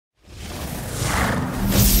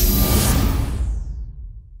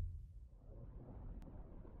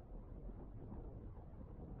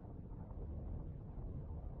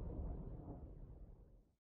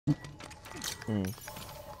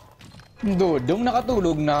Dudong,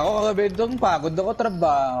 nakatulog na ako kagabi dong. Pagod ako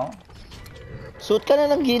trabaho. Suot ka na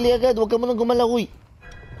ng gili agad. Huwag ka mo nang gumalaw, uy.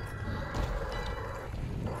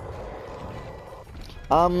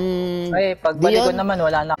 Ay, pagbalik ko naman,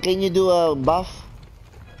 wala na. Can you do a buff?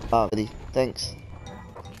 Ah, okay. Thanks.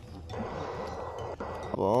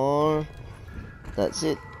 Or that's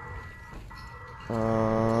it.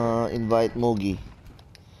 Invite Mogi.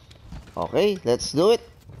 Okay, let's do it.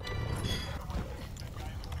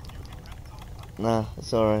 Nah,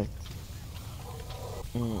 it's alright.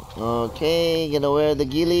 Okay, gonna wear the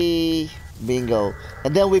ghillie. Bingo.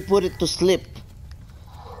 And then we put it to sleep.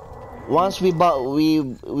 Once we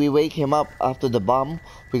wake him up after the bomb,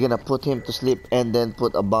 we're gonna put him to sleep and then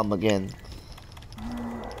put a bomb again.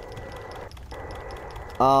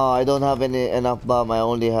 I don't have enough bomb. I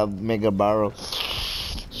only have mega barrel.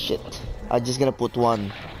 Shit. I'm just gonna put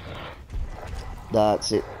one.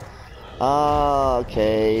 That's it.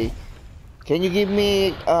 Okay. Can you give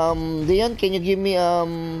me Dion? Can you give me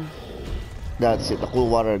That's it. The cool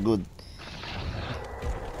water. Good.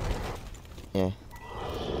 Yeah.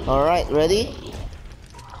 All right. Ready?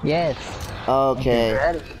 Yes. Okay.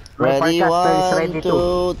 Ready? Ready. 1,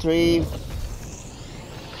 2, 3.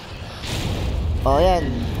 Oh, yan.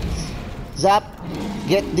 Zap,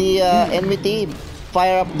 get the enemy team.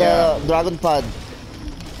 Fire up the dragon pod.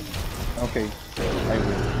 Okay.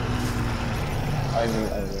 I will.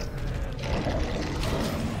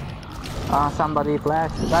 Somebody flash.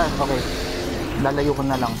 Okay. Lalayo ko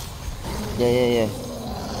na lang. Yeah.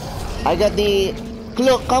 I got the...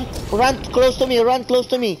 Come, run close to me.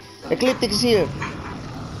 Ecliptic is here.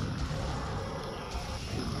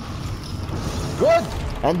 Good!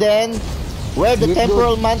 And then, wear the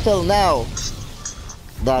temporal mantle now.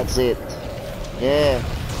 That's it. Yeah.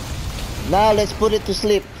 Now, let's put it to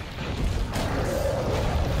sleep.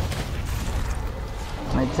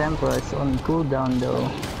 My temper is on cooldown though.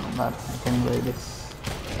 But I can wear this.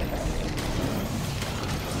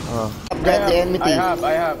 Get the enemy team.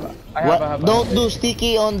 I have. Don't do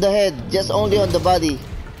sticky on the head, just only on the body.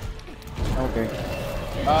 Okay.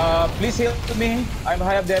 Please heal me. I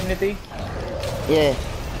have the enmity. Yeah.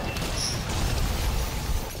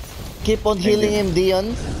 Keep on healing him,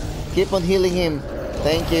 Dion. Keep on healing him.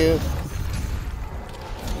 Thank you.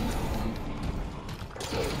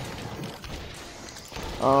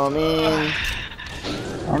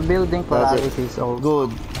 I'm building paralysis. Oh,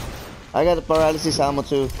 good. I got a paralysis ammo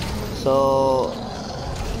too. So,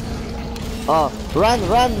 run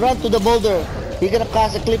to the boulder. You're gonna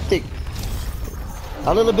cast ecliptic.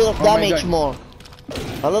 A little bit of damage more.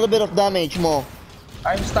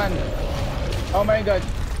 I'm stunned. Oh my god.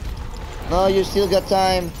 No, you still got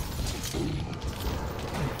time.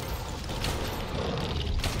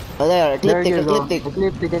 Oh, there, ecliptic.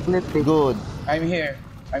 Good. I'm here.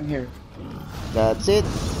 That's it.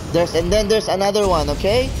 Then there's another one,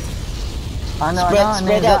 okay?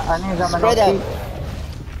 Spread out.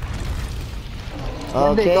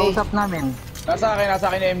 Okay. Nasa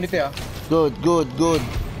akin yung enmity Good.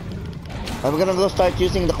 I'm gonna go start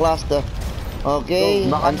using the cluster. Okay,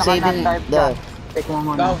 I'm saving the... Take mo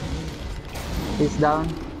muna. Down. He's down.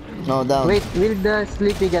 No, down. Wait, will the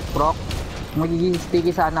sleepy get proc? Magiging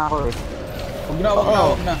sticky sana ako eh. Huwag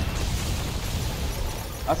na.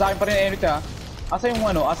 Asa akin pa rin enmity Asan yung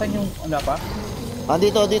ano pa?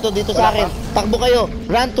 Dito sa akin. Takbo kayo.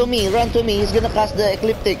 Run to me. He's gonna cast the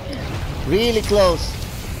ecliptic. Really close.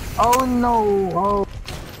 Oh no. Oh.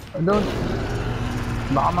 Don't.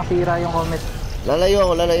 Baka masira yung comet.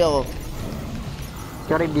 Lalayo ako.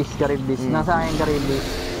 Charybdis. Nasa akin Charybdis.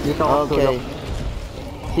 Dito ako okay. Sulok.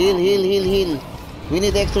 Heal. We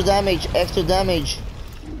need extra damage.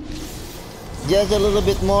 Just a little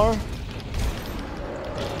bit more.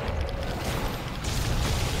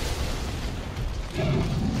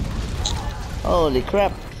 Holy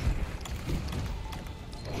crap.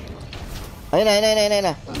 Ayun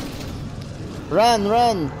na.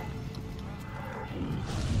 Run.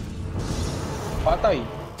 Patay.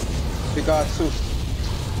 Picasso.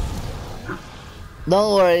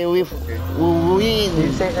 Don't worry, we win.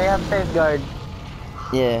 I have safeguard.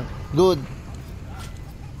 Yeah, good.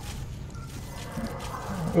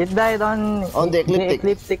 It died on the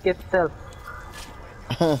ecliptic itself.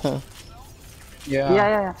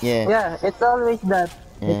 Yeah, it's always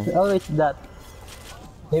that.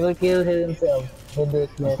 He will kill himself with the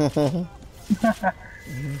eclipse.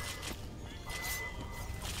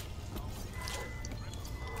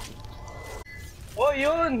 Oh,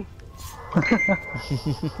 yun!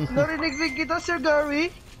 Narinig kita, Sir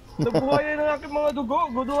Gary. Nabuhayan ng aking mga dugo.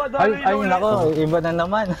 Guduwa dahil Ay, nako, iba na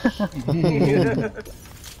naman.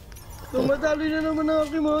 Tumadali na naman ang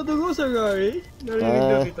aking mga dugo, Sir Gary. Narinig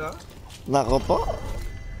na kita. Nako po.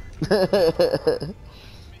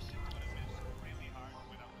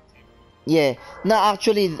 Yeah. No,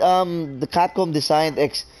 actually, the Capcom designed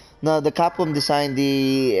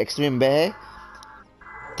the Extreme Behe.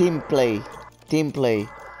 Team play. Team play.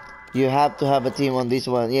 You have to have a team on this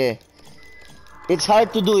one. Yeah. It's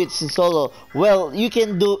hard to do it in solo. Well, you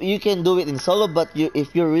can do it in solo, but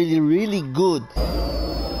if you're really good